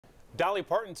Dolly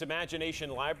Parton's Imagination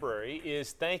Library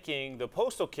is thanking the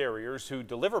postal carriers who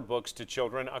deliver books to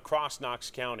children across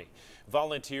Knox County.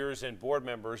 Volunteers and board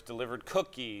members delivered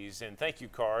cookies and thank you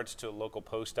cards to local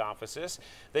post offices.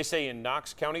 They say in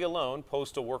Knox County alone,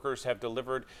 postal workers have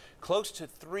delivered close to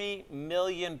 3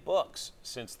 million books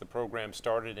since the program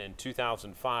started in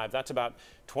 2005. That's about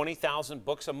 20,000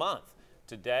 books a month.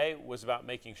 Today was about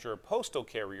making sure postal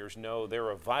carriers know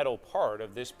they're a vital part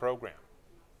of this program.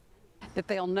 That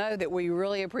they'll know that we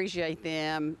really appreciate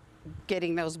them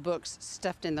getting those books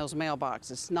stuffed in those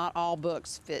mailboxes. Not all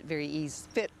books fit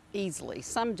easily.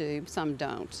 Some do, some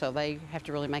don't. So they have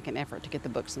to really make an effort to get the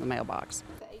books in the mailbox.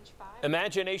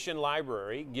 Imagination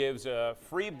Library gives a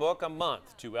free book a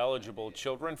month to eligible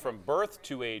children from birth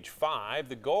to age 5.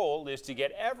 The goal is to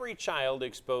get every child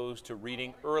exposed to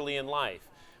reading early in life.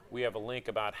 We have a link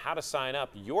about how to sign up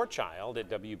your child at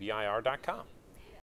WBIR.com.